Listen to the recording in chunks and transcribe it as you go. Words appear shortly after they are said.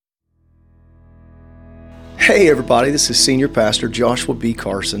Hey everybody, this is Senior Pastor Joshua B.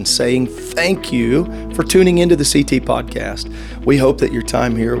 Carson saying thank you for tuning into the CT Podcast. We hope that your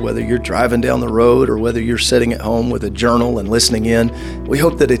time here, whether you're driving down the road or whether you're sitting at home with a journal and listening in, we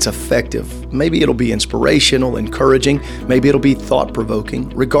hope that it's effective. Maybe it'll be inspirational, encouraging, maybe it'll be thought-provoking.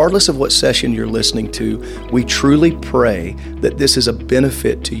 Regardless of what session you're listening to, we truly pray that this is a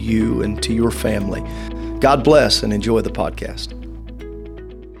benefit to you and to your family. God bless and enjoy the podcast.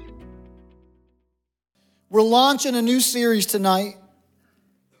 We're launching a new series tonight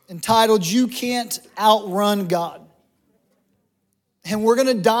entitled You Can't Outrun God. And we're going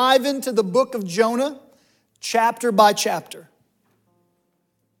to dive into the book of Jonah, chapter by chapter.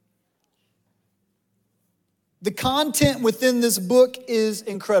 The content within this book is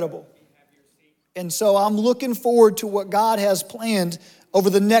incredible. And so I'm looking forward to what God has planned over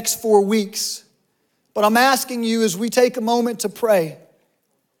the next 4 weeks. But I'm asking you as we take a moment to pray,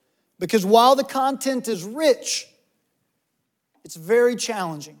 because while the content is rich, it's very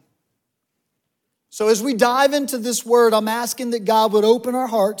challenging. So as we dive into this word, I'm asking that God would open our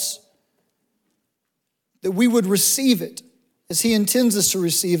hearts, that we would receive it as He intends us to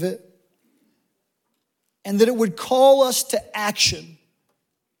receive it, and that it would call us to action,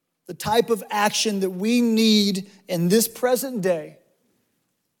 the type of action that we need in this present day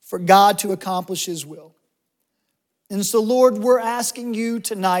for God to accomplish His will. And so, Lord, we're asking you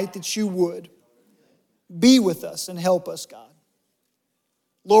tonight that you would be with us and help us, God.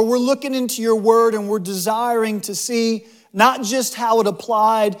 Lord, we're looking into your word and we're desiring to see not just how it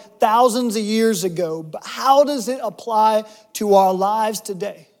applied thousands of years ago, but how does it apply to our lives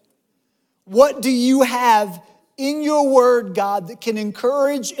today? What do you have in your word, God, that can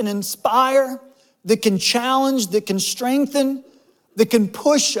encourage and inspire, that can challenge, that can strengthen, that can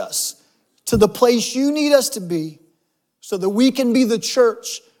push us to the place you need us to be, so that we can be the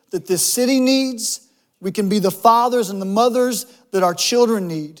church that this city needs, we can be the fathers and the mothers that our children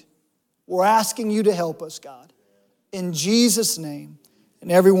need. We're asking you to help us, God. In Jesus' name.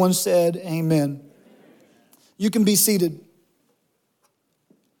 And everyone said, amen. You can be seated.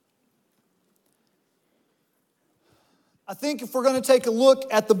 I think if we're going to take a look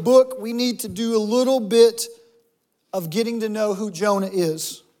at the book, we need to do a little bit of getting to know who Jonah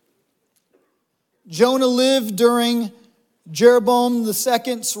is. Jonah lived during Jeroboam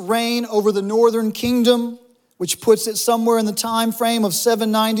II's reign over the northern kingdom, which puts it somewhere in the time frame of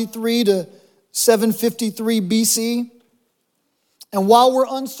 793 to 753 BC. And while we're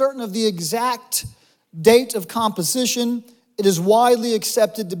uncertain of the exact date of composition, it is widely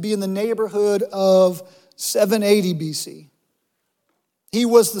accepted to be in the neighborhood of 780 BC. He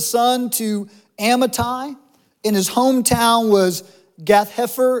was the son to Amittai, and his hometown was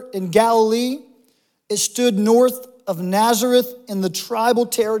Gath-hepher in Galilee. It stood north of Nazareth in the tribal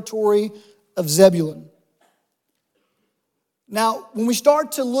territory of Zebulun. Now, when we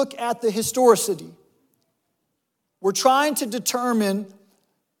start to look at the historicity, we're trying to determine,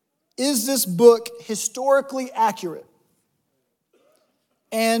 is this book historically accurate?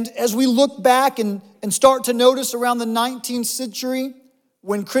 And as we look back and start to notice around the 19th century,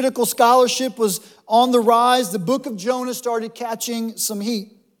 when critical scholarship was on the rise, the book of Jonah started catching some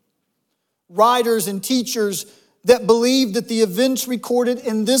heat. Writers and teachers that believed that the events recorded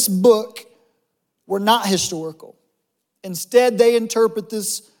in this book were not historical. Instead, they interpret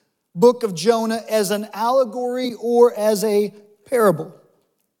this book of Jonah as an allegory or as a parable.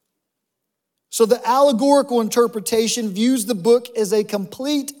 So the allegorical interpretation views the book as a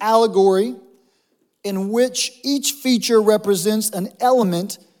complete allegory in which each feature represents an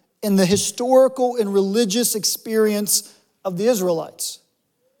element in the historical and religious experience of the Israelites.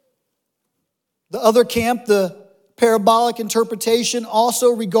 The other camp, the parabolic interpretation,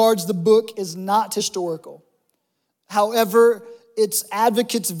 also regards the book as not historical. However, its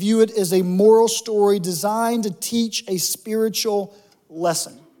advocates view it as a moral story designed to teach a spiritual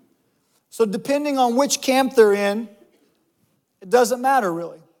lesson. So depending on which camp they're in, it doesn't matter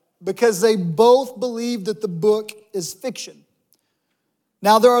really, because they both believe that the book is fiction.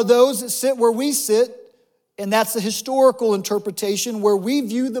 Now, there are those that sit where we sit, and that's the historical interpretation, where we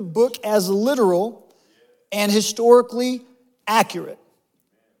view the book as literal and historically accurate.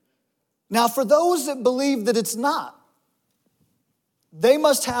 Now, for those that believe that it's not, they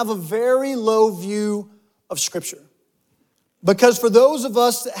must have a very low view of Scripture. Because for those of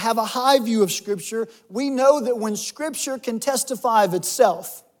us that have a high view of Scripture, we know that when Scripture can testify of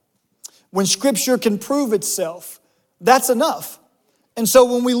itself, when Scripture can prove itself, that's enough. And so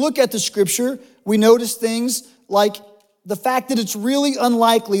when we look at the Scripture, we notice things like the fact that it's really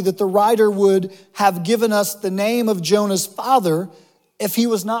unlikely that the writer would have given us the name of Jonah's father if he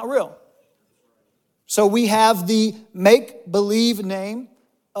was not real. So we have the make-believe name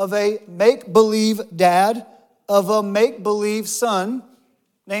of a make-believe dad of a make-believe son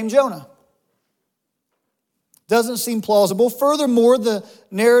named Jonah. Doesn't seem plausible. Furthermore, the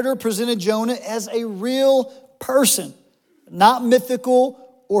narrator presented Jonah as a real person, not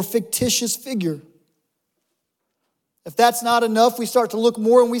mythical or fictitious figure. If that's not enough, we start to look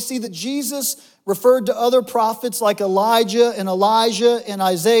more and we see that Jesus referred to other prophets like Elijah and Elijah and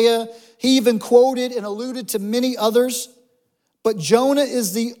Isaiah. He even quoted and alluded to many others. But Jonah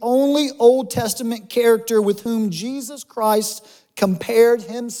is the only Old Testament character with whom Jesus Christ compared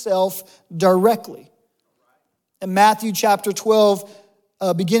himself directly. In Matthew chapter 12,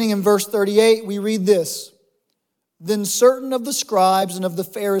 beginning in verse 38, we read this. Then certain of the scribes and of the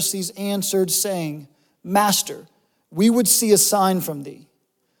Pharisees answered, saying, Master, we would see a sign from thee.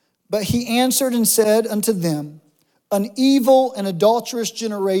 But he answered and said unto them, An evil and adulterous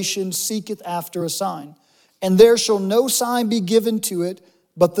generation seeketh after a sign, and there shall no sign be given to it,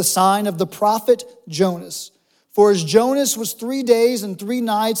 but the sign of the prophet Jonas. For as Jonas was 3 days and 3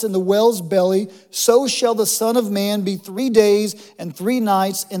 nights in the whale's belly, so shall the Son of Man be 3 days and 3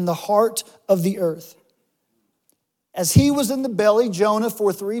 nights in the heart of the earth. As he was in the belly, Jonah,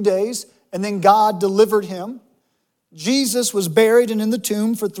 for 3 days, and then God delivered him, Jesus was buried and in the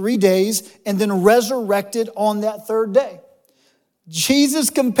tomb for 3 days, and then resurrected on that third day. Jesus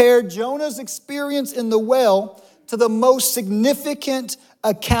compared Jonah's experience in the whale to the most significant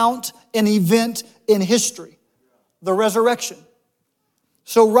account and event in history, the resurrection.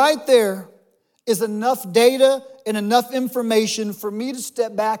 So right there is enough data and enough information for me to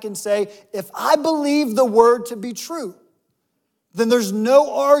step back and say, if I believe the word to be true, then there's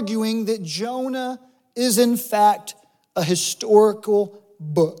no arguing that Jonah is in fact a historical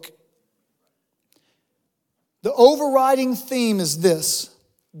book. The overriding theme is this: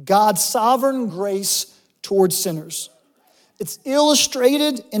 God's sovereign grace towards sinners. It's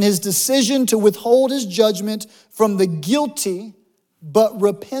illustrated in his decision to withhold his judgment from the guilty but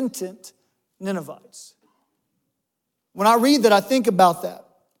repentant Ninevites. When I read that, I think about that.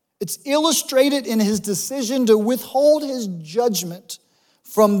 It's illustrated in his decision to withhold his judgment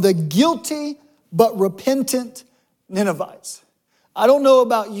from the guilty but repentant Ninevites. I don't know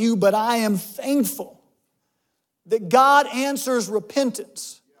about you, but I am thankful that God answers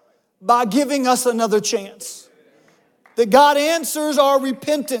repentance by giving us another chance. That God answers our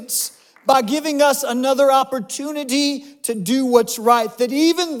repentance by giving us another opportunity to do what's right. That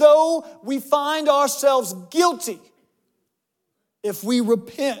even though we find ourselves guilty, if we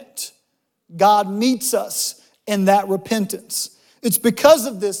repent, God meets us in that repentance. It's because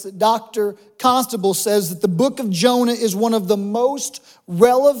of this that Dr. Constable says that the book of Jonah is one of the most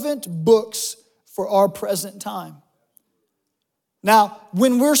relevant books for our present time. Now,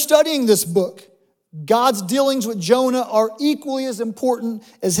 when we're studying this book, God's dealings with Jonah are equally as important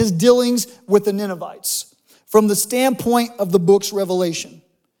as his dealings with the Ninevites from the standpoint of the book's revelation.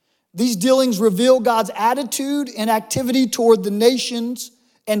 These dealings reveal God's attitude and activity toward the nations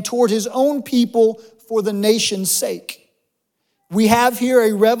and toward his own people for the nation's sake. We have here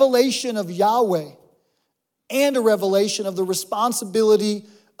a revelation of Yahweh and a revelation of the responsibility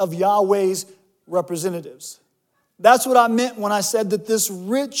of Yahweh's representatives. That's what I meant when I said that this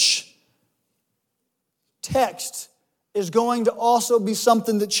rich text is going to also be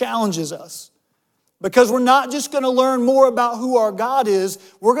something that challenges us. Because we're not just going to learn more about who our God is,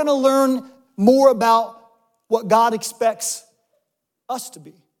 we're going to learn more about what God expects us to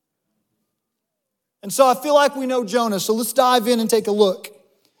be. And so I feel like we know Jonah, so let's dive in and take a look.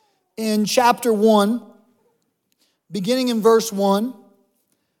 In chapter 1, beginning in verse 1,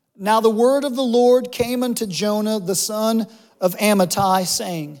 Now the word of the Lord came unto Jonah, the son of Amittai,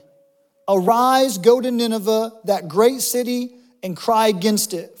 saying, Arise, go to Nineveh, that great city, and cry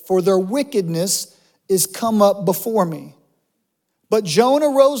against it, for their wickedness is come up before me. But Jonah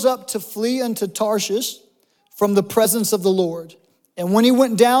rose up to flee unto Tarshish from the presence of the Lord. And when he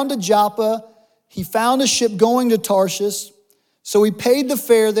went down to Joppa, he found a ship going to Tarshish. So he paid the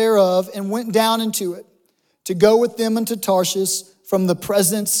fare thereof and went down into it to go with them into Tarshish from the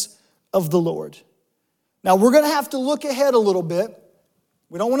presence of the Lord. Now we're going to have to look ahead a little bit.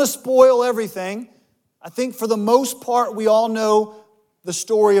 We don't want to spoil everything. I think for the most part, we all know the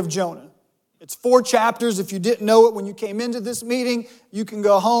story of Jonah. It's 4 chapters. If you didn't know it when you came into this meeting, you can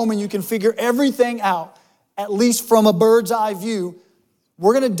go home and you can figure everything out, at least from a bird's eye view.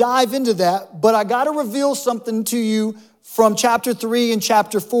 We're going to dive into that, but I got to reveal something to you from chapter 3 and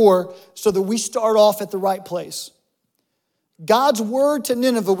chapter 4 so that we start off at the right place. God's word to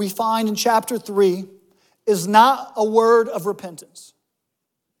Nineveh, we find in chapter 3, is not a word of repentance.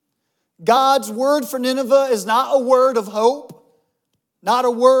 God's word for Nineveh is not a word of hope, not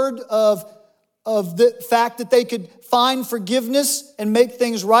a word of the fact that they could find forgiveness and make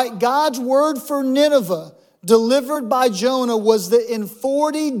things right. God's word for Nineveh, delivered by Jonah, was that in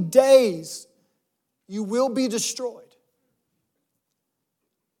 40 days you will be destroyed.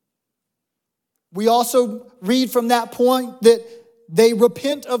 We also read from that point that they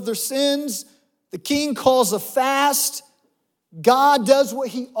repent of their sins. The king calls a fast. God does what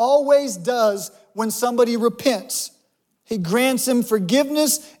he always does when somebody repents. He grants him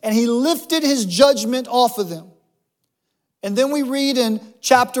forgiveness, and he lifted his judgment off of them. And then we read in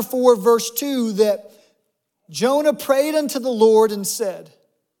chapter 4, verse 2, that Jonah prayed unto the Lord and said,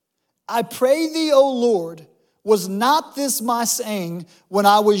 I pray thee, O Lord, was not this my saying when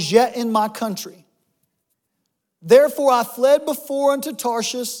I was yet in my country? Therefore I fled before unto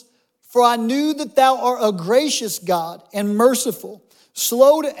Tarshish, for I knew that thou art a gracious God and merciful,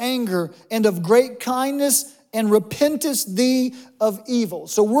 slow to anger and of great kindness, and repentest thee of evil.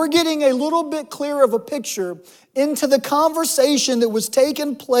 So we're getting a little bit clearer of a picture into the conversation that was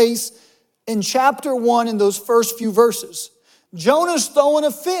taking place in chapter 1 in those first few verses. Jonah's throwing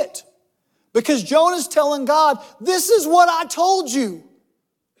a fit because Jonah's telling God, this is what I told you.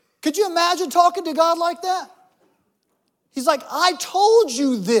 Could you imagine talking to God like that? He's like, I told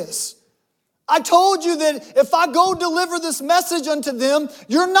you this. I told you that if I go deliver this message unto them,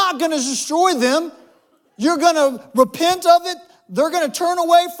 you're not going to destroy them. You're going to repent of it. They're going to turn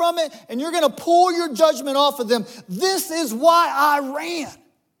away from it, and you're going to pull your judgment off of them. This is why I ran.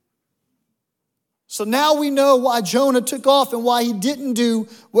 So now we know why Jonah took off and why he didn't do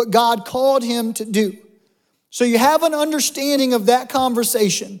what God called him to do. So you have an understanding of that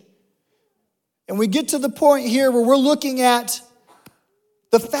conversation. And we get to the point here where we're looking at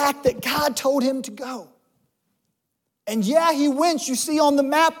the fact that God told him to go. And yeah, he went. You see on the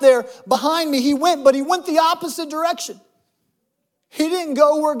map there behind me, he went, but he went the opposite direction. He didn't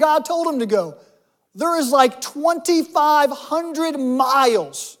go where God told him to go. There is like 2,500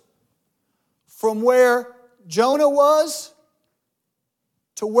 miles from where Jonah was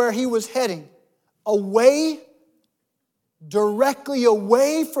to where he was heading, away, directly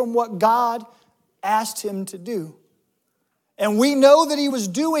away from what God asked him to do. And we know that he was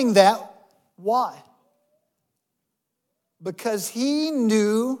doing that. Why? Because he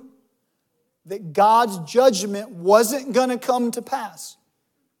knew that God's judgment wasn't going to come to pass.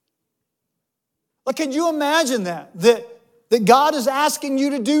 Like, could you imagine that God is asking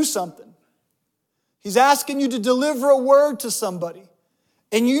you to do something? He's asking you to deliver a word to somebody.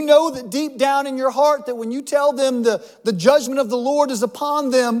 And you know that deep down in your heart that when you tell them the judgment of the Lord is upon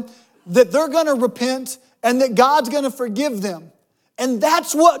them, that they're going to repent and that God's going to forgive them. And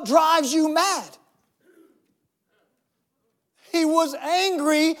that's what drives you mad. He was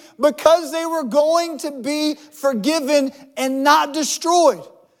angry because they were going to be forgiven and not destroyed.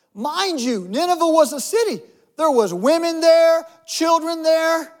 Mind you, Nineveh was a city. There was women there, children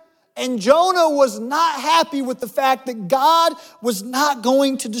there, and Jonah was not happy with the fact that God was not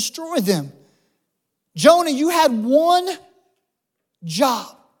going to destroy them. Jonah, you had one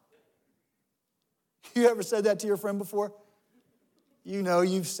job. You ever said that to your friend before? You know,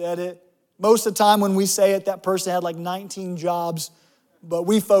 you've said it. Most of the time when we say it, that person had like 19 jobs, but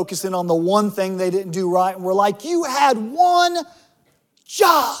we focus in on the one thing they didn't do right. And we're like, you had one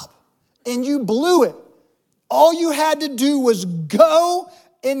job and you blew it. All you had to do was go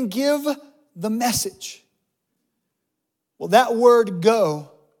and give the message. Well, that word go,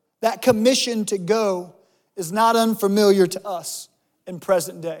 that commission to go, is not unfamiliar to us in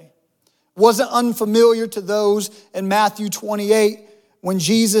present day. Wasn't unfamiliar to those in Matthew 28 when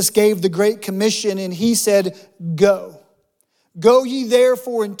Jesus gave the Great Commission and he said, go. Go ye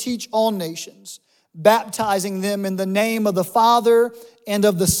therefore and teach all nations, baptizing them in the name of the Father and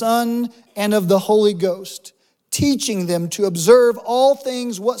of the Son and of the Holy Ghost, teaching them to observe all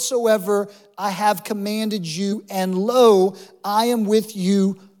things whatsoever I have commanded you. And lo, I am with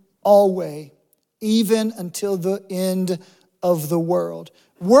you always, even until the end of the world.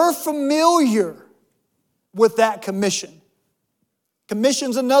 We're familiar with that commission.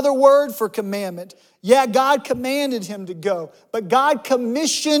 Commission's another word for commandment. Yeah, God commanded him to go, but God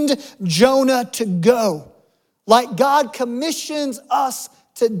commissioned Jonah to go. Like God commissions us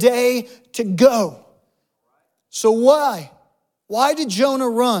today to go. So why? Why did Jonah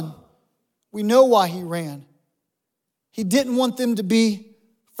run? We know why he ran. He didn't want them to be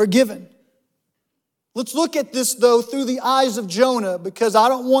forgiven. Let's look at this, though, through the eyes of Jonah, because I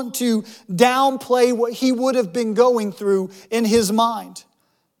don't want to downplay what he would have been going through in his mind.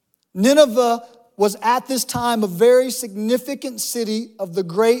 Nineveh was at this time a very significant city of the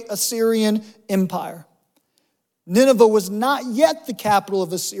great Assyrian Empire. Nineveh was not yet the capital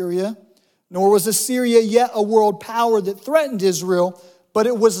of Assyria, nor was Assyria yet a world power that threatened Israel, but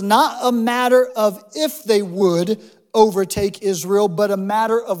it was not a matter of if they would overtake Israel, but a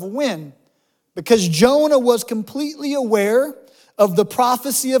matter of when. Because Jonah was completely aware of the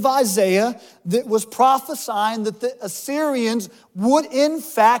prophecy of Isaiah that was prophesying that the Assyrians would in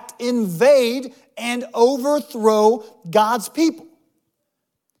fact invade and overthrow God's people.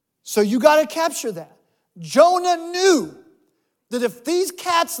 So you got to capture that. Jonah knew that if these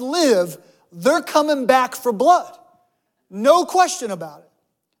cats live, they're coming back for blood. No question about it.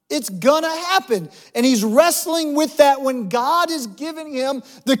 It's gonna happen. And he's wrestling with that when God is giving him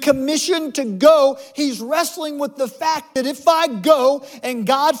the commission to go. He's wrestling with the fact that if I go and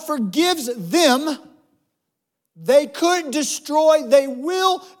God forgives them, they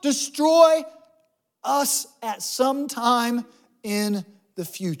will destroy us at some time in the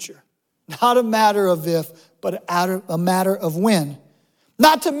future. Not a matter of if, but a matter of when.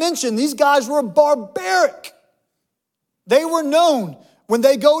 Not to mention, these guys were barbaric. They were known when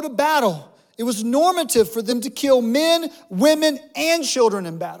they go to battle. It was normative for them to kill men, women, and children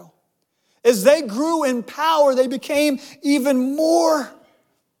in battle. As they grew in power, they became even more,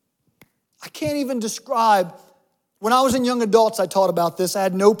 I can't even describe. When I was in young adults, I taught about this. I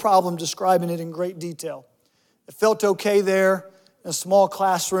had no problem describing it in great detail. It felt okay there in a small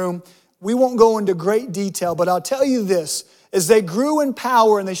classroom. We won't go into great detail, but I'll tell you this. As they grew in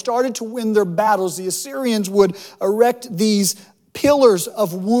power and they started to win their battles, the Assyrians would erect these pillars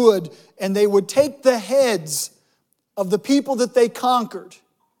of wood, and they would take the heads of the people that they conquered,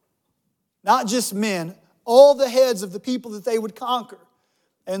 not just men, all the heads of the people that they would conquer,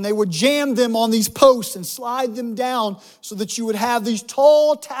 and they would jam them on these posts and slide them down so that you would have these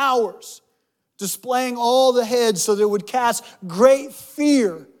tall towers displaying all the heads so that it would cast great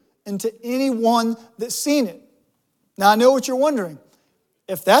fear into anyone that's seen it. Now, I know what you're wondering.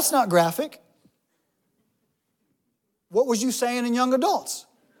 If that's not graphic, what was you saying in young adults?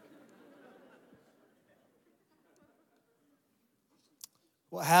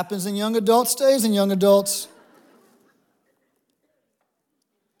 What happens in young adults stays in young adults.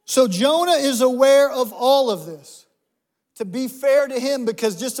 So Jonah is aware of all of this. To be fair to him,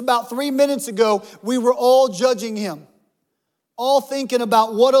 because just about 3 minutes ago, we were all judging him. All thinking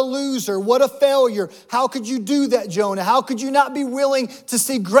about what a loser, what a failure. How could you do that, Jonah? How could you not be willing to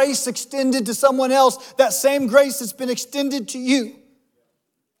see grace extended to someone else, that same grace that's been extended to you?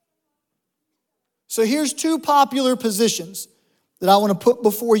 So here's two popular positions that I want to put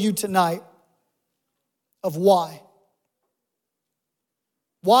before you tonight of why.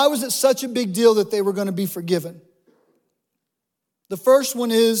 Why was it such a big deal that they were going to be forgiven? The first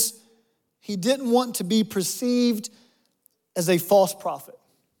one is he didn't want to be perceived as a false prophet.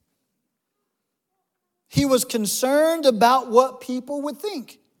 He was concerned about what people would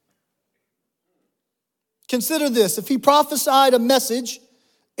think. Consider this. If he prophesied a message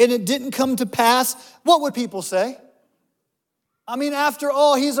and it didn't come to pass, what would people say? I mean, after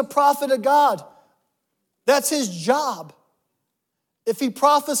all, he's a prophet of God. That's his job. If he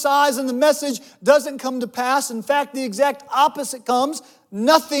prophesies and the message doesn't come to pass, in fact, the exact opposite comes,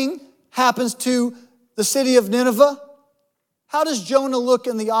 nothing happens to the city of Nineveh. How does Jonah look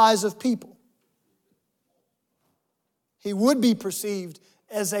in the eyes of people? He would be perceived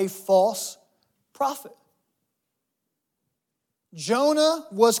as a false prophet. Jonah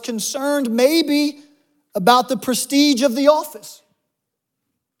was concerned maybe about the prestige of the office.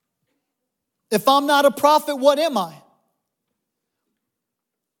 If I'm not a prophet, what am I?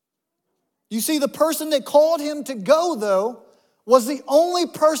 You see, the person that called him to go, though, was the only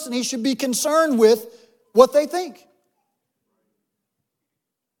person he should be concerned with what they think.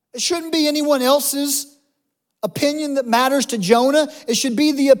 It shouldn't be anyone else's opinion that matters to Jonah. It should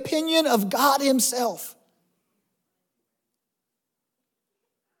be the opinion of God himself.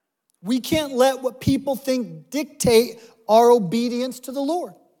 We can't let what people think dictate our obedience to the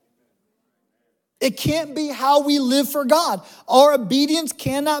Lord. It can't be how we live for God. Our obedience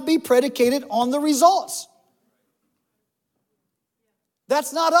cannot be predicated on the results.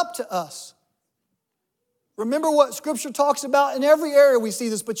 That's not up to us. Remember what Scripture talks about in every area we see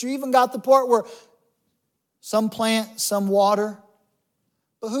this, but you even got the part where some plant, some water.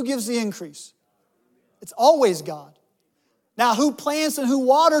 But who gives the increase? It's always God. Now, who plants and who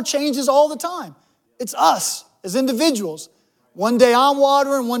water changes all the time. It's us as individuals. One day I'm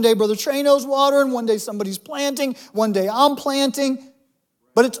watering, one day Brother Trano's watering, one day somebody's planting, one day I'm planting.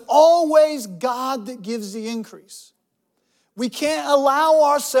 But it's always God that gives the increase. We can't allow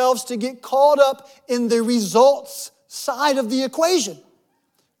ourselves to get caught up in the results side of the equation.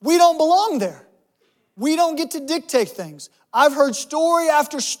 We don't belong there. We don't get to dictate things. I've heard story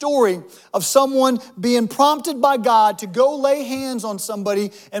after story of someone being prompted by God to go lay hands on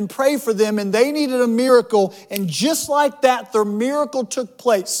somebody and pray for them, and they needed a miracle, and just like that, their miracle took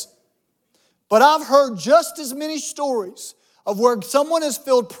place. But I've heard just as many stories of where someone has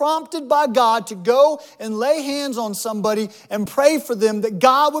felt prompted by God to go and lay hands on somebody and pray for them that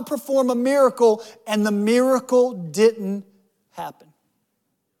God would perform a miracle, and the miracle didn't happen.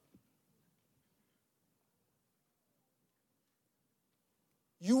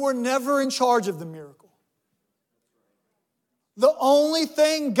 You were never in charge of the miracle. The only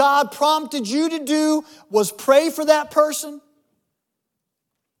thing God prompted you to do was pray for that person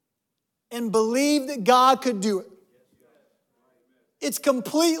and believe that God could do it. It's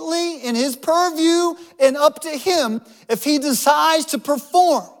completely in His purview and up to Him if He decides to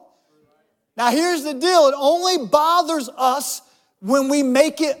perform. Now here's the deal. It only bothers us when we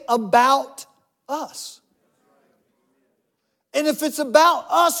make it about us. And if it's about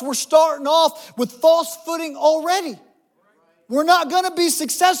us, we're starting off with false footing already. We're not going to be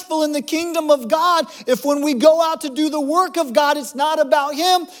successful in the kingdom of God if when we go out to do the work of God, it's not about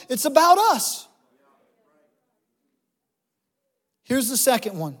Him, it's about us. Here's the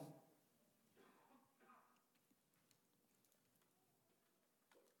second one.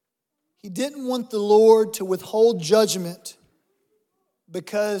 He didn't want the Lord to withhold judgment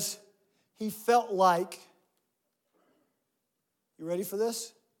because he felt like, you ready for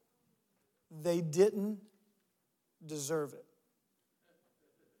this? They didn't deserve it.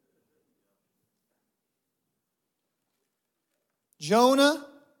 Jonah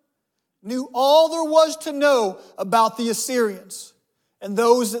knew all there was to know about the Assyrians and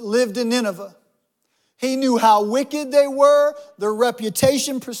those that lived in Nineveh. He knew how wicked they were. Their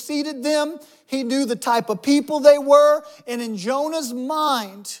reputation preceded them. He knew the type of people they were. And in Jonah's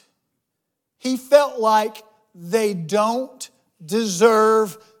mind, he felt like they don't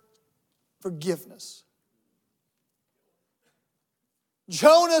deserve forgiveness.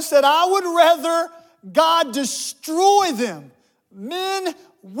 Jonah said, I would rather God destroy them, men,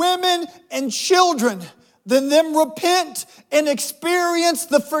 women, and children, than them repent and experience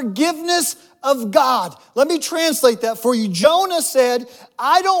the forgiveness of God. Let me translate that for you. Jonah said,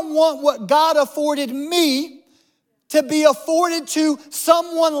 I don't want what God afforded me to be afforded to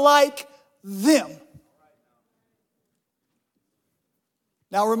someone like them.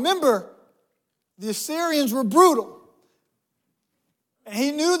 Now remember, the Assyrians were brutal. And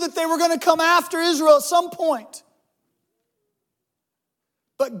he knew that they were going to come after Israel at some point.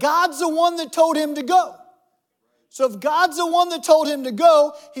 But God's the one that told him to go. So if God's the one that told him to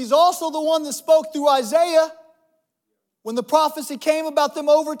go, He's also the one that spoke through Isaiah when the prophecy came about them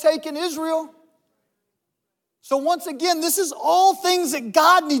overtaking Israel. So once again, this is all things that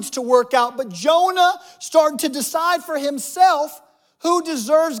God needs to work out. But Jonah starting to decide for himself who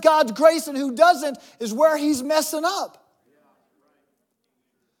deserves God's grace and who doesn't is where he's messing up.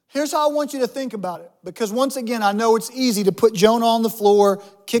 Here's how I want you to think about it. Because once again, I know it's easy to put Jonah on the floor,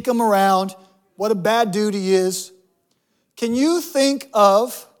 kick him around. What a bad dude he is. Can you think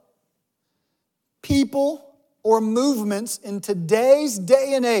of people or movements in today's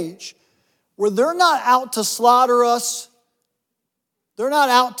day and age where they're not out to slaughter us, they're not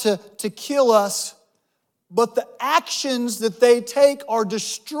out to kill us, but the actions that they take are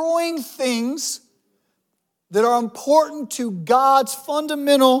destroying things that are important to God's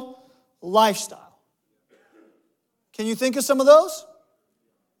fundamental lifestyle? Can you think of some of those?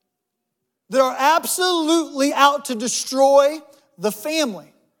 That are absolutely out to destroy the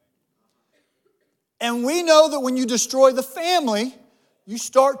family. And we know that when you destroy the family, you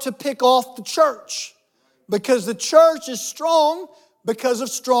start to pick off the church. Because the church is strong because of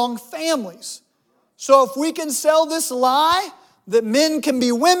strong families. So if we can sell this lie that men can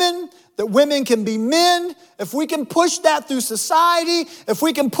be women, that women can be men, if we can push that through society, if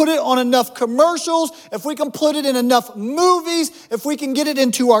we can put it on enough commercials, if we can put it in enough movies, if we can get it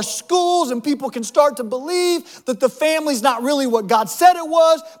into our schools and people can start to believe that the family's not really what God said it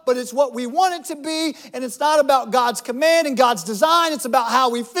was, but it's what we want it to be, and it's not about God's command and God's design, it's about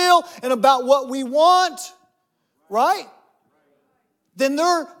how we feel and about what we want, right? Then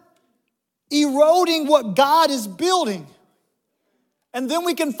they're eroding what God is building. And then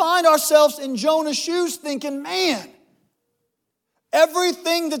we can find ourselves in Jonah's shoes thinking, man,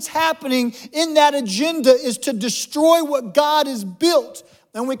 everything that's happening in that agenda is to destroy what God has built.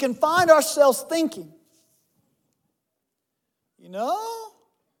 And we can find ourselves thinking,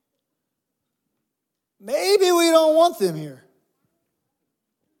 maybe we don't want them here.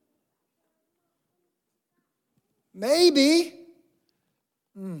 Maybe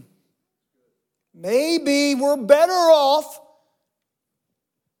we're better off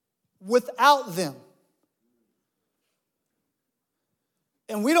without them.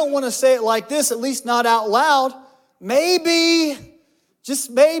 And we don't want to say it like this, at least not out loud. Maybe, just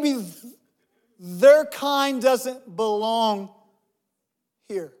maybe, their kind doesn't belong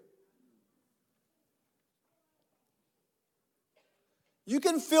here. You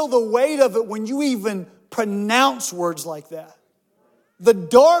can feel the weight of it when you even pronounce words like that. The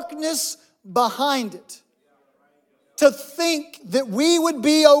darkness behind it. To think that we would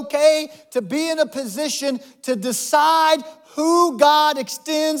be okay to be in a position to decide who God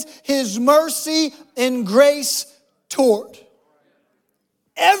extends His mercy and grace toward.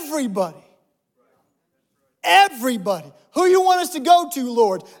 Everybody. Everybody. Who do you want us to go to,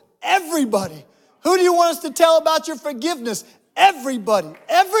 Lord? Everybody. Who do you want us to tell about your forgiveness? Everybody.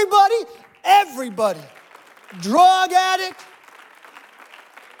 Everybody. Everybody. Drug addict.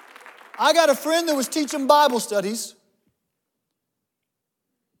 I got a friend that was teaching Bible studies,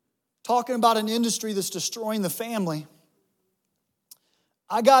 talking about an industry that's destroying the family.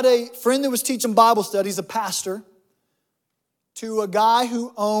 I got a friend that was teaching Bible studies, a pastor, to a guy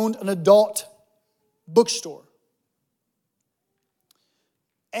who owned an adult bookstore.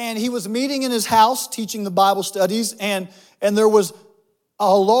 And he was meeting in his house, teaching the Bible studies, and there was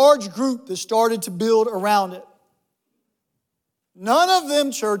a large group that started to build around it. None of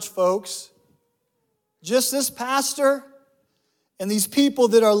them church folks, just this pastor and these people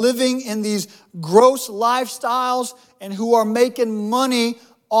that are living in these gross lifestyles and who are making money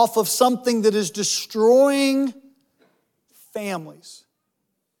off of something that is destroying families.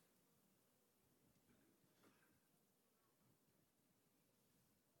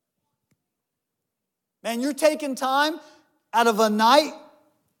 Man, you're taking time out of a night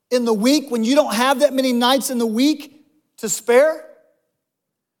in the week when you don't have that many nights in the week to spare.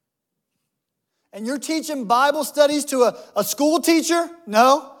 And you're teaching Bible studies to a school teacher?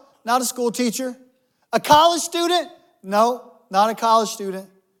 No, not a school teacher. A college student? No, not a college student.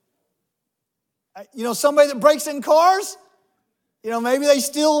 Somebody that breaks in cars? Maybe they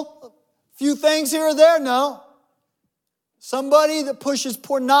steal a few things here or there? No. Somebody that pushes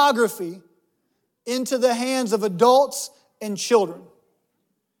pornography into the hands of adults and children.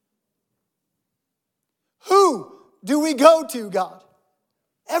 Who do we go to, God?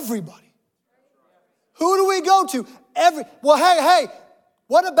 Everybody. Who do we go to? Well, hey,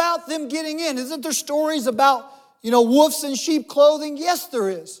 what about them getting in? Isn't there stories about, wolves in sheep clothing? Yes, there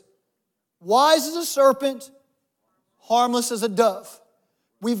is. Wise as a serpent, harmless as a dove.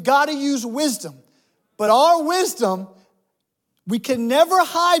 We've got to use wisdom. But our wisdom, we can never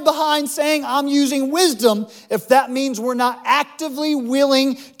hide behind saying I'm using wisdom if that means we're not actively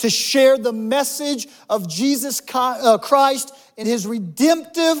willing to share the message of Jesus Christ and His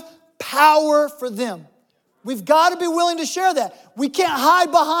redemptive power for them. We've got to be willing to share that. We can't hide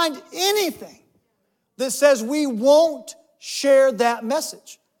behind anything that says we won't share that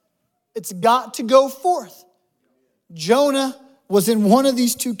message. It's got to go forth. Jonah was in one of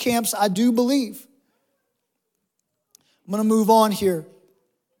these two camps, I do believe. I'm going to move on here.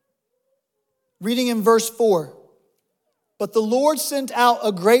 Reading in verse 4. But the Lord sent out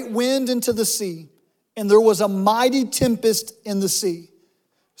a great wind into the sea, and there was a mighty tempest in the sea,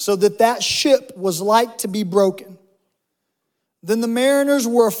 so that ship was like to be broken. Then the mariners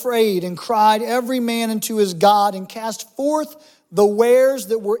were afraid and cried every man unto his God and cast forth the wares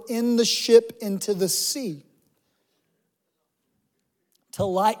that were in the ship into the sea to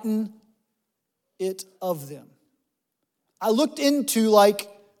lighten it of them. I looked into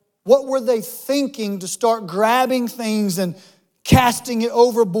what were they thinking to start grabbing things and casting it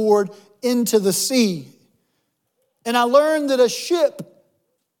overboard into the sea. And I learned that a ship,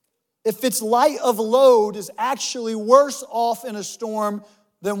 if it's light of load, is actually worse off in a storm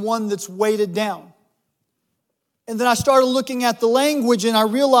than one that's weighted down. And then I started looking at the language and I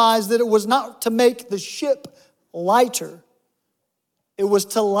realized that it was not to make the ship lighter. It was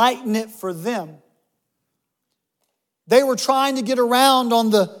to lighten it for them. They were trying to get around on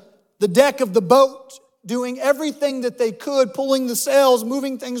the deck of the boat, doing everything that they could, pulling the sails,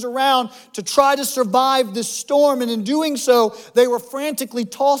 moving things around to try to survive this storm. And in doing so, they were frantically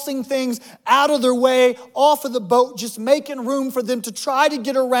tossing things out of their way, off of the boat, just making room for them to try to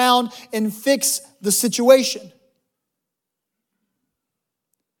get around and fix the situation.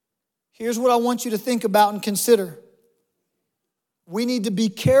 Here's what I want you to think about and consider. We need to be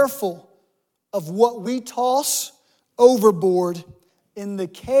careful of what we toss overboard in the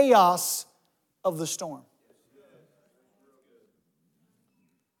chaos of the storm.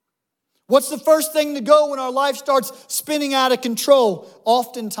 What's the first thing to go when our life starts spinning out of control?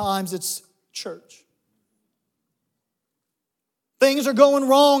 Oftentimes it's church. Things are going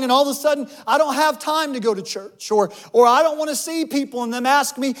wrong and all of a sudden I don't have time to go to church or I don't want to see people and them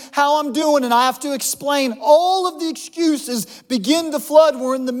ask me how I'm doing and I have to explain. All of the excuses begin to flood.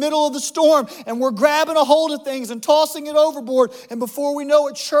 We're in the middle of the storm and we're grabbing a hold of things and tossing it overboard, and before we know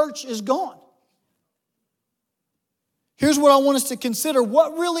it, church is gone. Here's what I want us to consider.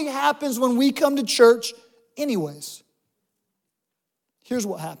 What really happens when we come to church anyways? Here's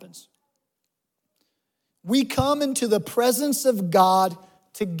what happens. We come into the presence of God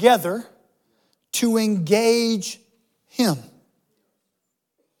together to engage Him.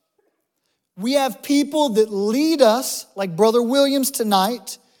 We have people that lead us, like Brother Williams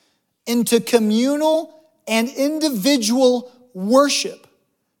tonight, into communal and individual worship.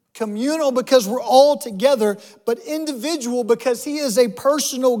 Communal because we're all together, but individual because He is a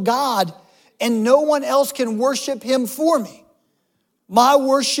personal God and no one else can worship Him for me. My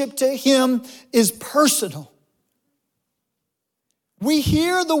worship to Him is personal. We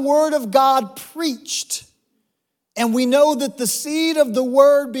hear the Word of God preached, and we know that the seed of the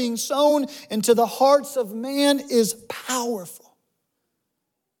Word being sown into the hearts of man is powerful.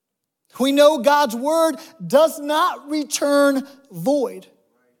 We know God's Word does not return void.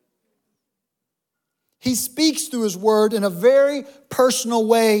 He speaks through His Word in a very personal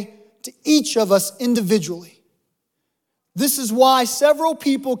way to each of us individually. This is why several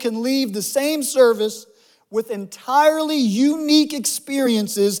people can leave the same service with entirely unique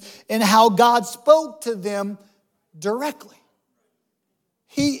experiences in how God spoke to them directly.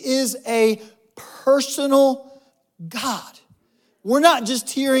 He is a personal God. We're not just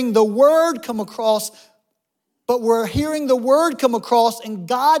hearing the Word come across, but we're hearing the Word come across and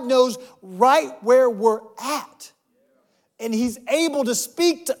God knows right where we're at. And He's able to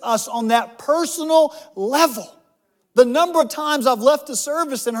speak to us on that personal level. The number of times I've left the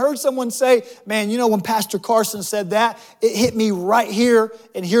service and heard someone say, man, you know, when Pastor Carson said that, it hit me right here,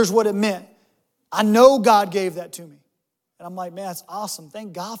 and here's what it meant. I know God gave that to me. And I'm like, man, that's awesome.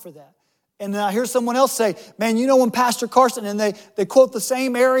 Thank God for that. And then I hear someone else say, man, you know when Pastor Carson, and they quote the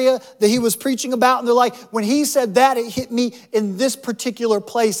same area that he was preaching about, and they're like, when he said that, it hit me in this particular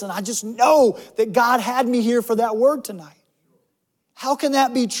place, and I just know that God had me here for that word tonight. How can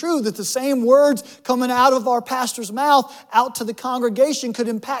that be true, that the same words coming out of our pastor's mouth out to the congregation could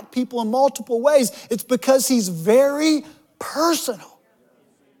impact people in multiple ways? It's because He's very personal.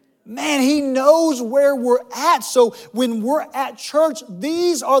 Man, He knows where we're at. So when we're at church,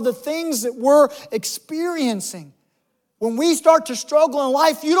 these are the things that we're experiencing. When we start to struggle in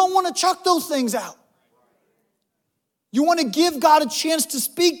life, you don't want to chuck those things out. You want to give God a chance to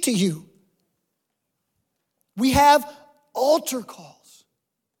speak to you. We have altar calls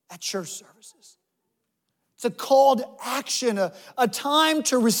at church services. It's a call to action, a time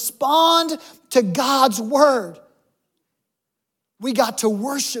to respond to God's word. We got to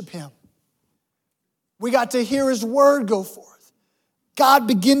worship Him. We got to hear His word go forth. God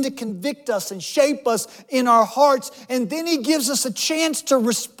begin to convict us and shape us in our hearts, and then He gives us a chance to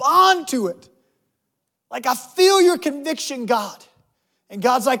respond to it. Like, I feel your conviction, God. And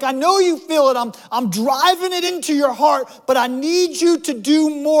God's like, I know you feel it. I'm driving it into your heart, but I need you to do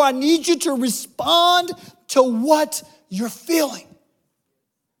more. I need you to respond to what you're feeling.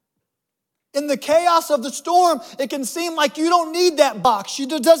 In the chaos of the storm, it can seem like you don't need that box.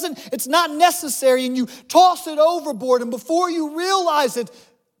 It's not necessary, and you toss it overboard, and before you realize it,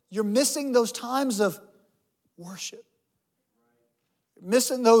 you're missing those times of worship. You're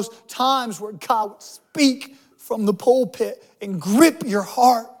missing those times where God would speak from the pulpit and grip your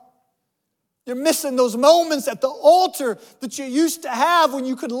heart. You're missing those moments at the altar that you used to have when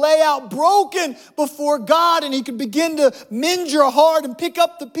you could lay out broken before God and He could begin to mend your heart and pick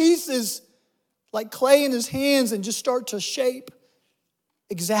up the pieces like clay in His hands and just start to shape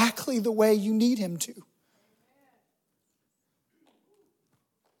exactly the way you need Him to.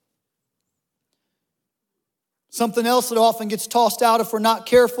 Something else that often gets tossed out if we're not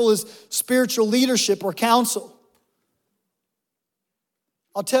careful is spiritual leadership or counsel.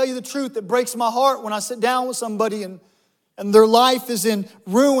 I'll tell you the truth, it breaks my heart when I sit down with somebody and their life is in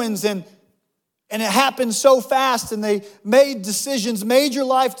ruins and it happened so fast and they made decisions, major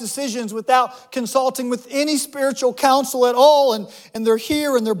life decisions without consulting with any spiritual counsel at all, and they're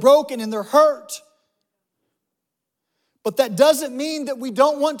here and they're broken and they're hurt. But that doesn't mean that we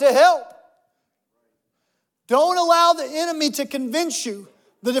don't want to help. Don't allow the enemy to convince you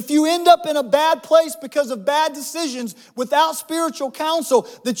That if you end up in a bad place because of bad decisions without spiritual counsel,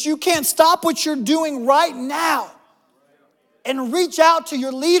 that you can't stop what you're doing right now and reach out to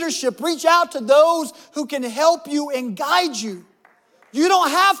your leadership, reach out to those who can help you and guide you. You don't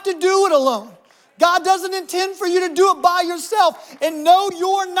have to do it alone. God doesn't intend for you to do it by yourself. And no,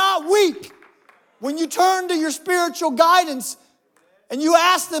 you're not weak. When you turn to your spiritual guidance and you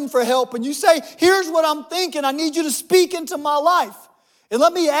ask them for help and you say, here's what I'm thinking, I need you to speak into my life. And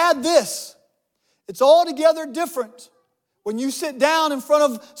let me add this, it's altogether different when you sit down in front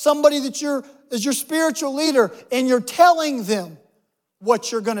of somebody that is your spiritual leader and you're telling them what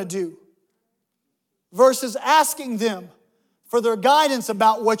you're going to do versus asking them for their guidance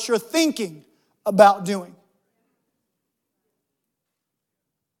about what you're thinking about doing.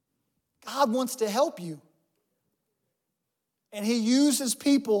 God wants to help you. And He uses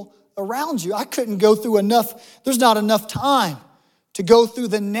people around you. I couldn't go through enough, there's not enough time to go through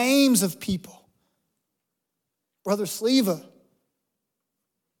the names of people. Brother Sleva,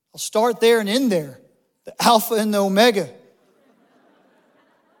 I'll start there and end there. The Alpha and the Omega.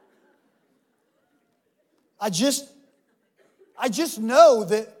 I just know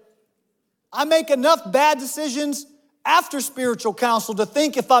that I make enough bad decisions after spiritual counsel to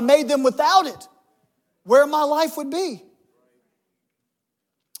think if I made them without it, where my life would be.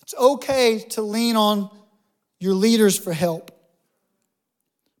 It's okay to lean on your leaders for help.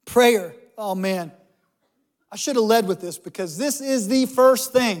 Prayer. Oh man, I should have led with this because this is the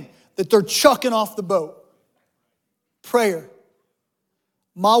first thing that they're chucking off the boat. Prayer.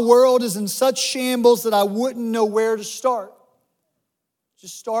 My world is in such shambles that I wouldn't know where to start.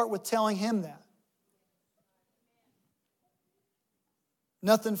 Just start with telling Him that.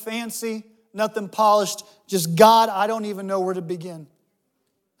 Nothing fancy, nothing polished. Just, God, I don't even know where to begin.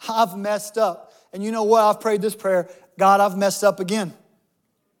 I've messed up. And you know what? I've prayed this prayer. God, I've messed up again.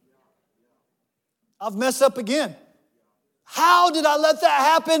 I've messed up again. How did I let that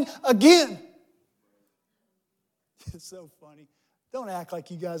happen again? It's so funny. Don't act like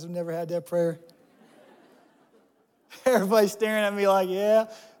you guys have never had that prayer. Everybody's staring at me like, yeah,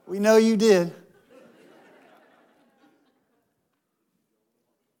 we know you did.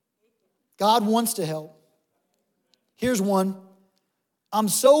 God wants to help. Here's one. I'm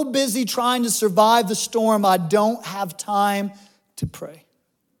so busy trying to survive the storm, I don't have time to pray.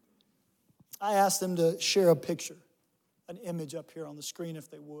 I asked them to share a picture, an image up here on the screen if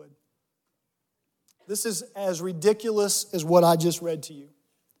they would. This is as ridiculous as what I just read to you.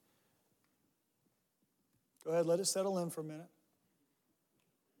 Go ahead, let it settle in for a minute.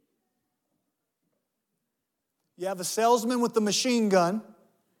 You have a salesman with a machine gun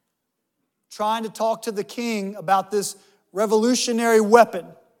trying to talk to the king about this revolutionary weapon.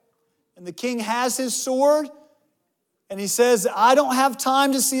 And the king has his sword, and he says, I don't have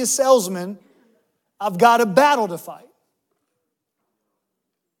time to see a salesman. I've got a battle to fight.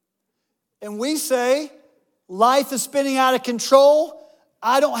 And we say, life is spinning out of control.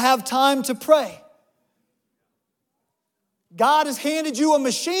 I don't have time to pray. God has handed you a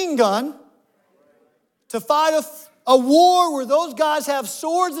machine gun to fight a war where those guys have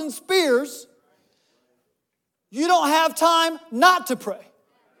swords and spears. You don't have time not to pray.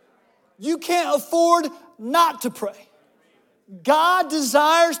 You can't afford not to pray. God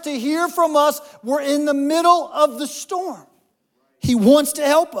desires to hear from us. We're in the middle of the storm. He wants to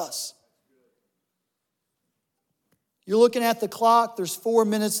help us. You're looking at the clock. There's 4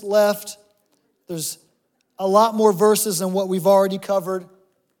 minutes left. There's a lot more verses than what we've already covered.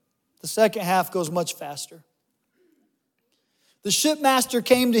 The second half goes much faster. The shipmaster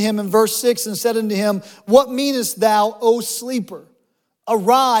came to him in verse 6 and said unto him, What meanest thou, O sleeper?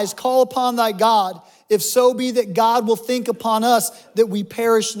 Arise, call upon thy God, if so be that God will think upon us that we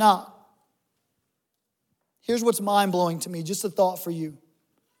perish not. Here's what's mind-blowing to me, just a thought for you.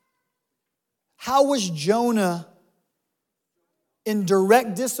 How was Jonah in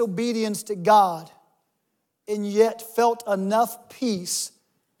direct disobedience to God and yet felt enough peace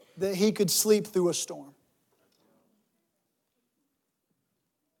that he could sleep through a storm?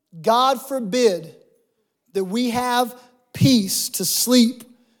 God forbid that we have peace to sleep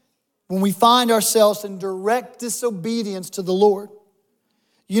when we find ourselves in direct disobedience to the Lord.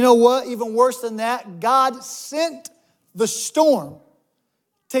 You know what? Even worse than that, God sent the storm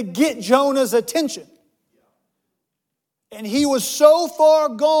to get Jonah's attention. And he was so far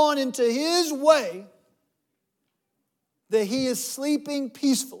gone into his way that he is sleeping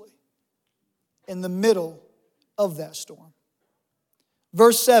peacefully in the middle of that storm.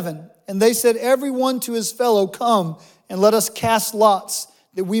 Verse 7, and they said, every one to his fellow, come and let us cast lots,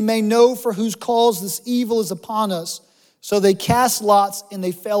 that we may know for whose cause this evil is upon us. So they cast lots and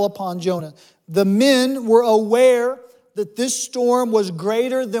they fell upon Jonah. The men were aware that this storm was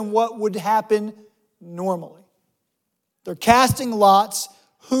greater than what would happen normally. They're casting lots.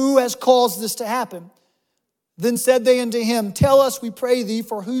 Who has caused this to happen? Then said they unto him, Tell us, we pray thee,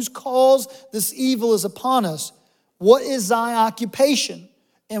 for whose cause this evil is upon us? What is thy occupation?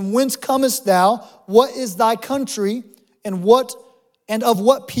 And whence comest thou? What is thy country? And of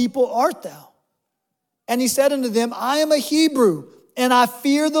what people art thou? And he said unto them, I am a Hebrew, and I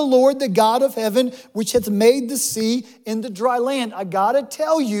fear the Lord, the God of heaven, which hath made the sea and the dry land. I gotta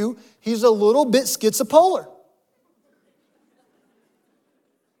tell you, he's a little bit schizopolar.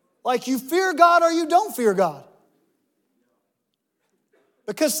 Like, you fear God or you don't fear God.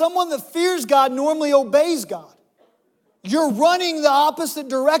 Because someone that fears God normally obeys God. You're running the opposite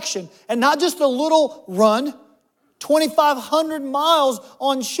direction. And not just a little run, 2,500 miles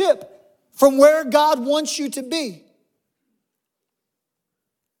on ship from where God wants you to be.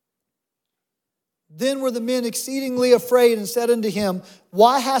 Then were the men exceedingly afraid and said unto him,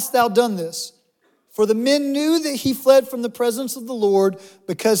 Why hast thou done this? For the men knew that he fled from the presence of the Lord,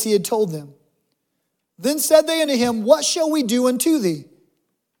 because he had told them. Then said they unto him, What shall we do unto thee,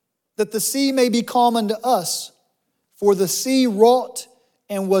 that the sea may be calm unto us? For the sea wrought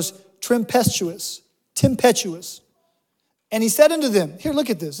and was tempestuous. And he said unto them, here, look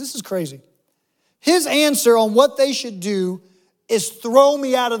at this. This is crazy. His answer on what they should do is throw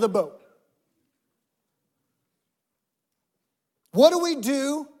me out of the boat. What do we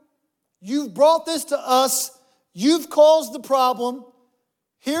do? You've brought this to us. You've caused the problem.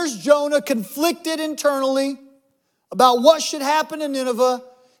 Here's Jonah conflicted internally about what should happen in Nineveh.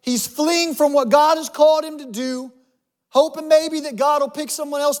 He's fleeing from what God has called him to do, hoping maybe that God will pick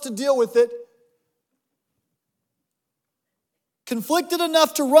someone else to deal with it. Conflicted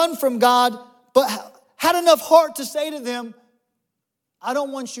enough to run from God, but had enough heart to say to them, I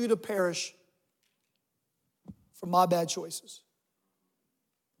don't want you to perish for my bad choices.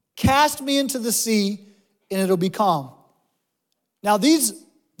 Cast me into the sea and it'll be calm. Now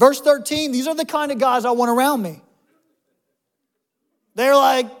verse 13, these are the kind of guys I want around me. They're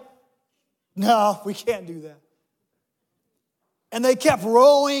like, no, we can't do that. And they kept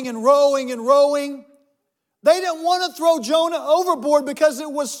rowing and rowing and rowing. They didn't want to throw Jonah overboard because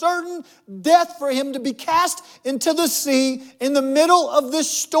it was certain death for him to be cast into the sea in the middle of this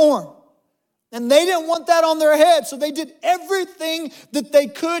storm. And they didn't want that on their head, so they did everything that they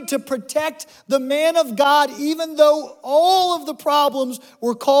could to protect the man of God, even though all of the problems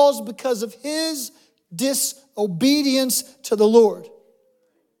were caused because of his disobedience to the Lord.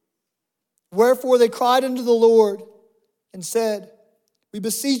 Wherefore they cried unto the Lord and said, We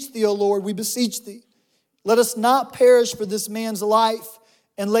beseech thee, O Lord, we beseech thee. Let us not perish for this man's life,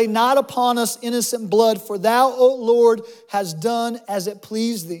 and lay not upon us innocent blood, for thou, O Lord, hast done as it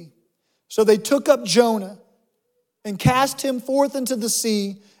pleased thee. So they took up Jonah and cast him forth into the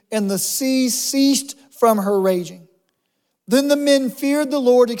sea, and the sea ceased from her raging. Then the men feared the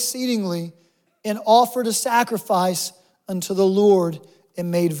Lord exceedingly, and offered a sacrifice unto the Lord,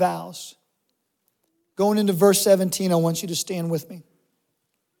 and made vows. Going into verse 17, I want you to stand with me.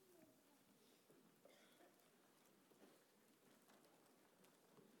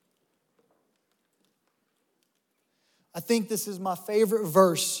 I think this is my favorite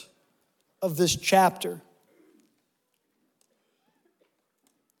verse of this chapter.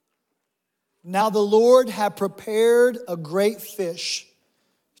 Now the Lord had prepared a great fish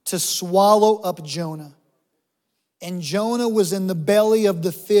to swallow up Jonah. And Jonah was in the belly of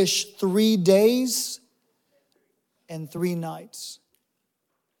the fish 3 days and 3 nights.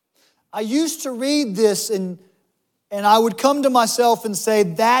 I used to read this and I would come to myself and say,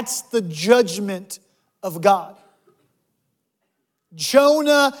 that's the judgment of God.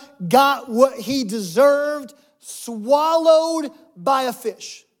 Jonah got what he deserved, swallowed by a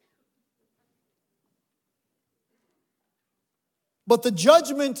fish. But the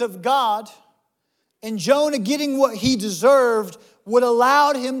judgment of God and Jonah getting what he deserved would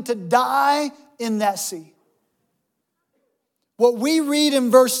allow him to die in that sea. What we read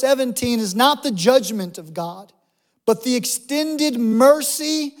in verse 17 is not the judgment of God, but the extended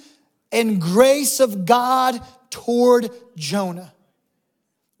mercy and grace of God toward Jonah.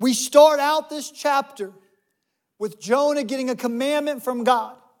 We start out this chapter with Jonah getting a commandment from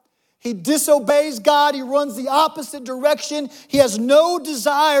God. He disobeys God. He runs the opposite direction. He has no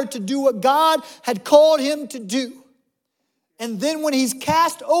desire to do what God had called him to do. And then when he's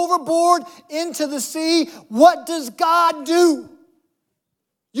cast overboard into the sea, what does God do?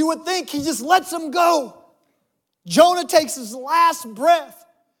 You would think he just lets him go. Jonah takes his last breath.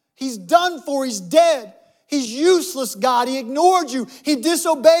 He's done for. He's dead. He's useless, God. He ignored you. He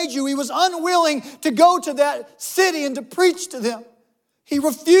disobeyed you. He was unwilling to go to that city and to preach to them. He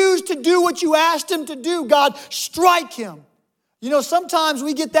refused to do what you asked him to do. God, strike him. You know, sometimes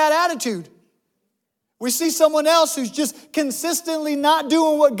we get that attitude. We see someone else who's just consistently not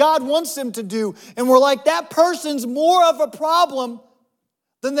doing what God wants them to do. And we're like, that person's more of a problem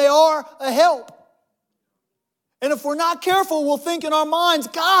than they are a help. And if we're not careful, we'll think in our minds,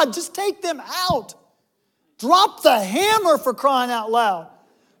 God, just take them out. Drop the hammer, for crying out loud.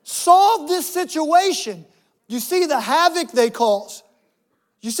 Solve this situation. You see the havoc they cause.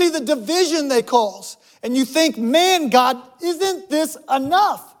 You see the division they cause. And you think, man, God, isn't this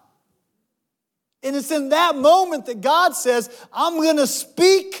enough? And it's in that moment that God says, I'm going to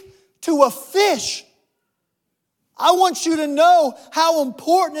speak to a fish. I want you to know how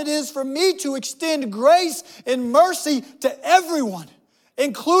important it is for me to extend grace and mercy to everyone,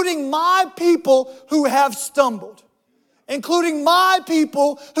 including my people who have stumbled, including my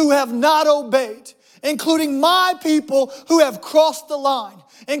people who have not obeyed, including my people who have crossed the line,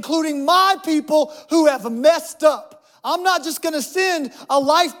 including my people who have messed up. I'm not just going to send a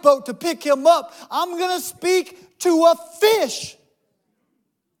lifeboat to pick him up. I'm going to speak to a fish,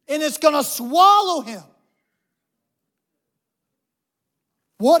 and it's going to swallow him.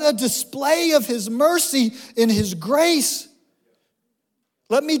 What a display of his mercy and his grace.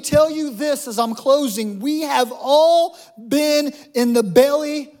 Let me tell you this as I'm closing. We have all been in the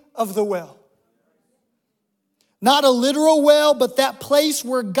belly of the well. Not a literal well, but that place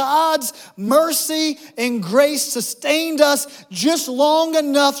where God's mercy and grace sustained us just long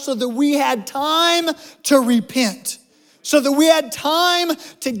enough so that we had time to repent, so that we had time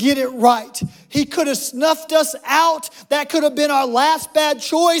to get it right. He could have snuffed us out. That could have been our last bad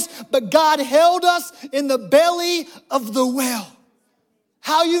choice, but God held us in the belly of the well.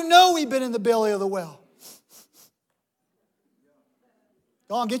 How you know we've been in the belly of the well?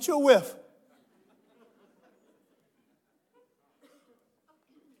 Go on, get you a whiff.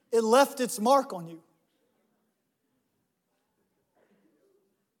 It left its mark on you.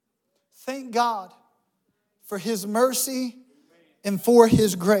 Thank God for his mercy and for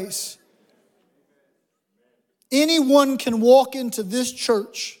his grace. Anyone can walk into this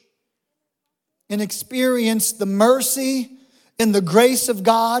church and experience the mercy and the grace of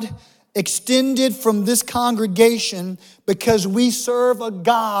God extended from this congregation because we serve a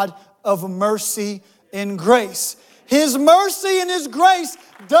God of mercy and grace. His mercy and his grace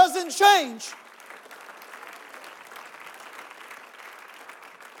doesn't change.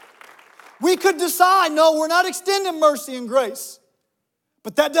 We could decide, no, we're not extending mercy and grace.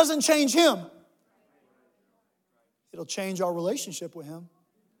 But that doesn't change him. It'll change our relationship with him,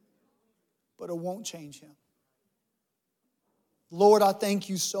 but it won't change him. Lord, I thank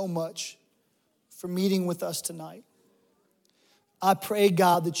you so much for meeting with us tonight. I pray,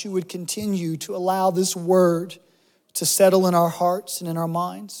 God, that you would continue to allow this word to settle in our hearts and in our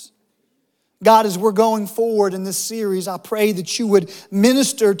minds. God, as we're going forward in this series, I pray that you would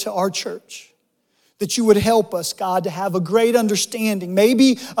minister to our church, that you would help us, God, to have a great understanding,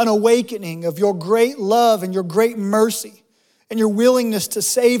 maybe an awakening of your great love and your great mercy and your willingness to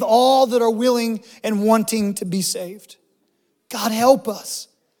save all that are willing and wanting to be saved. God, help us.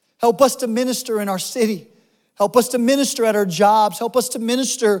 Help us to minister in our city. Help us to minister at our jobs. Help us to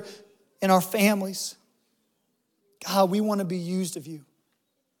minister in our families. God, we want to be used of you.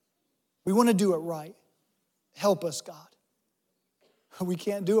 We want to do it right. Help us, God. We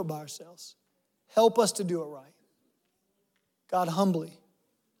can't do it by ourselves. Help us to do it right. God, humbly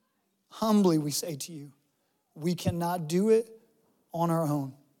we say to you, we cannot do it on our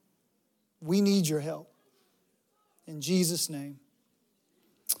own. We need your help. In Jesus' name,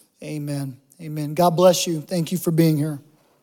 amen. Amen. God bless you. Thank you for being here.